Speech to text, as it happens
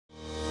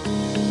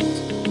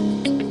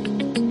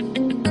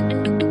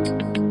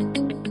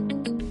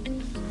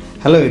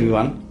Hello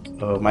everyone,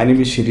 my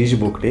name is Shirish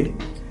Bokde.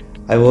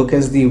 I work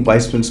as the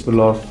Vice Principal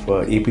of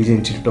APJ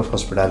Institute of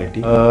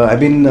Hospitality. I've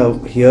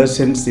been here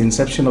since the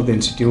inception of the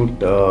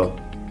Institute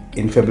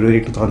in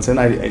February 2000.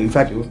 In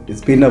fact, it's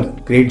been a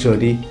great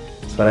journey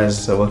as far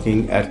as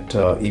working at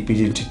APJ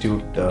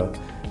Institute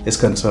is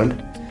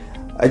concerned.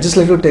 I'd just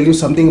like to tell you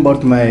something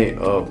about my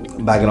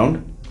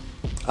background.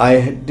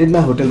 I did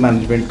my hotel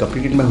management,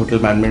 completed my hotel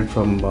management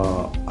from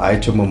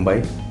AIH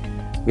Mumbai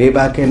way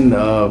back in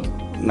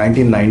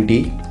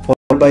 1990.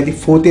 Followed by the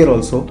fourth year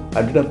also.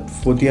 I did a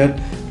fourth year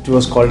which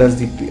was called as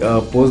the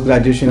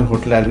post-graduation in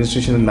hotel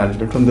administration and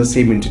management from the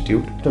same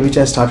institute, to which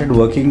I started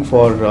working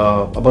for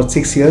about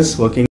 6 years,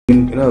 working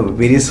in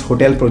various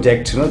hotel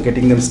projects,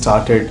 getting them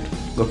started,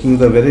 working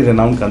with a very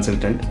renowned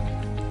consultant.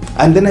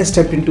 And then I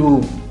stepped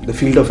into the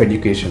field of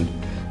education.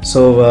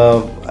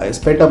 So I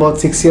spent about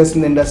 6 years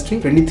in the industry,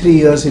 23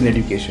 years in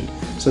education.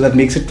 So that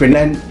makes it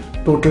 29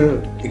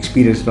 total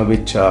experience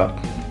which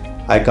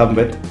I come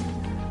with.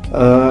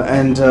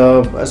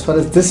 As far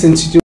as this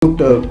institute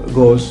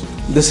goes,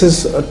 this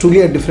is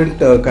truly a different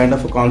kind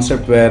of a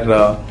concept where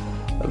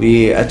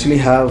we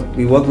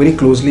work very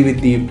closely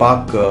with the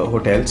park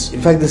hotels.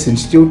 In fact, this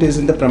institute is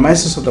in the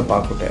premises of the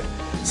park hotel.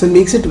 So it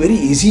makes it very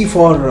easy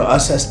for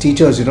us as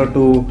teachers,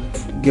 to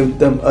give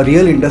them a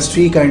real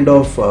industry kind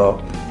of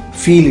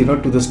feel,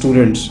 to the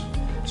students.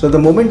 So the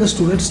moment the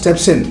student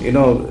steps in,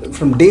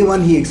 from day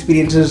one he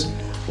experiences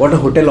what a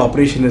hotel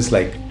operation is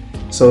like.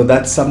 So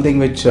that's something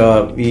which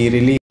we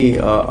really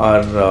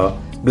are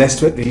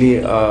blessed with. Really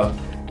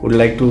would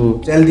like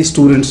to tell the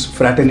students,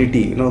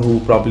 fraternity,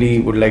 who probably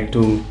would like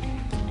to,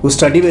 who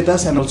study with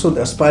us, and also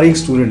the aspiring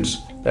students,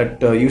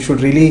 that you should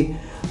really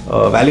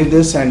value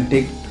this and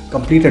take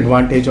complete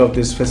advantage of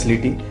this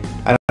facility.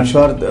 And I'm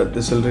sure that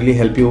this will really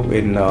help you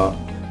in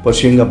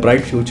pursuing a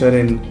bright future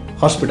in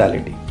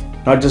hospitality.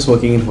 Not just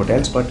working in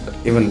hotels, but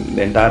even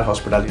the entire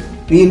hospitality.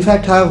 We in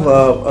fact have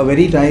a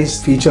very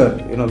nice feature,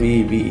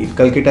 we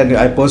inculcate, and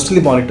I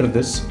personally monitor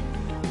this.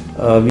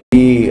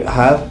 We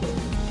have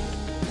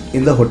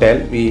in the hotel,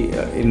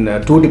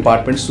 in two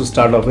departments to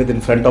start off with, in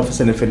front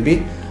office and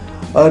F&B,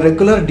 a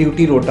regular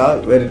duty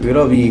rota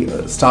where we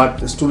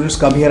start, students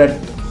come here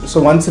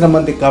so once in a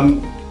month they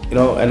come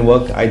and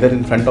work either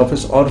in front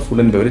office or food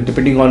and beverage,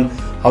 depending on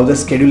how the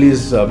schedule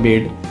is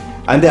made,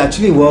 and they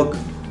actually work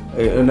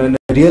in a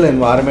real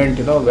environment,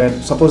 where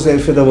suppose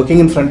if they're working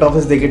in front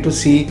office, they get to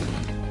see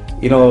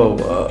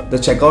the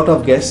checkout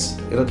of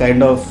guests,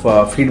 kind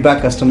of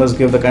feedback customers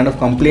give, the kind of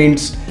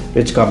complaints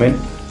which come in.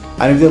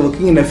 And if they're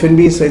working in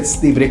F&B, so it's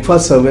the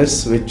breakfast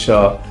service which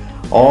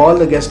all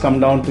the guests come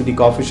down to the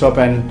coffee shop,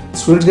 and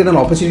students get an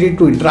opportunity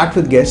to interact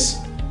with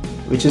guests,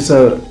 which is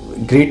a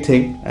great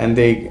thing, and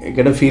they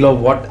get a feel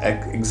of what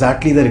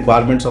exactly the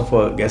requirements of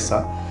a guest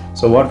are.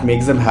 So what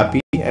makes them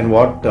happy and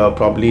what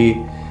probably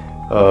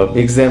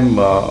makes them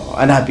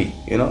unhappy,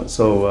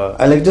 So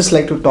I just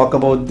like to talk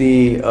about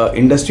the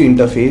industry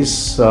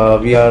interface.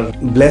 We are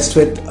blessed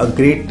with a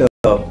great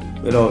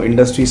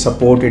industry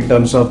support in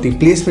terms of the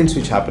placements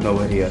which happen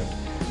over here.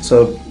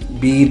 So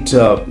be it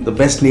the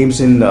best names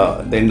in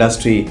the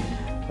industry,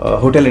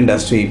 hotel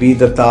industry, be it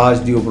the Taj,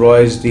 the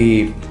Oberoi's,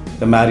 the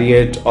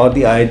Marriott, or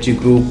the IHG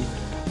group,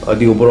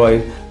 the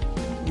Oberoi.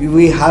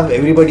 We have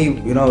everybody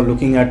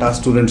looking at our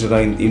students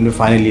in the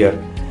final year.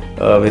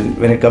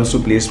 When it comes to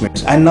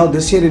placements, and now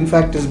this year in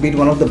fact has been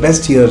one of the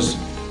best years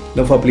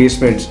for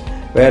placements,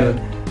 where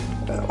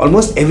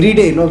almost every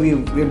day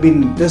we've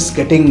been just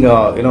getting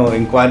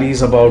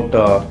inquiries about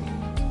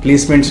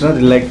placements. They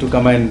like to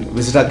come and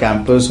visit our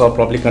campus or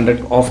probably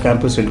conduct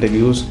off-campus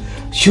interviews.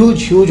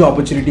 Huge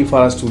opportunity for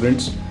our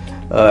students,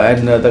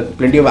 and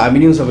plenty of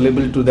avenues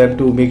available to them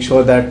to make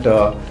sure that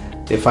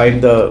they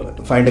find a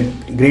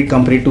great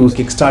company to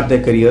kickstart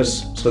their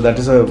careers. So that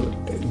is a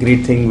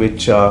great thing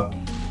which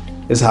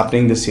is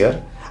happening this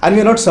year, and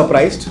we are not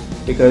surprised,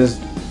 because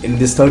in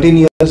this 13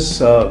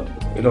 years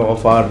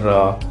of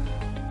our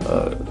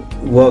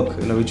work,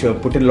 which we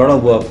have put in a lot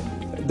of work,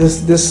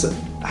 this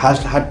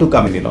has had to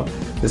come in,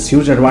 this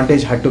huge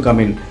advantage had to come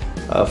in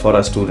for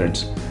our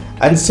students.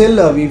 And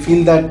still we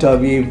feel that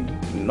we've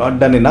not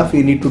done enough.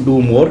 We need to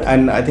do more,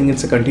 and I think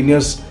it's a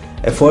continuous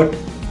effort.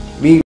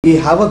 We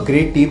have a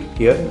great team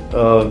here.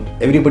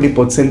 Everybody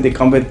puts in, they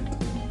come with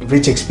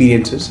rich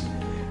experiences,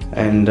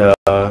 and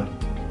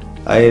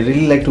I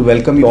really like to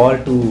welcome you all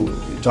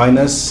to join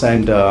us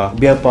and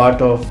be a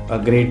part of a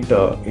great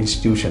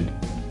institution.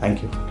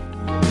 Thank you.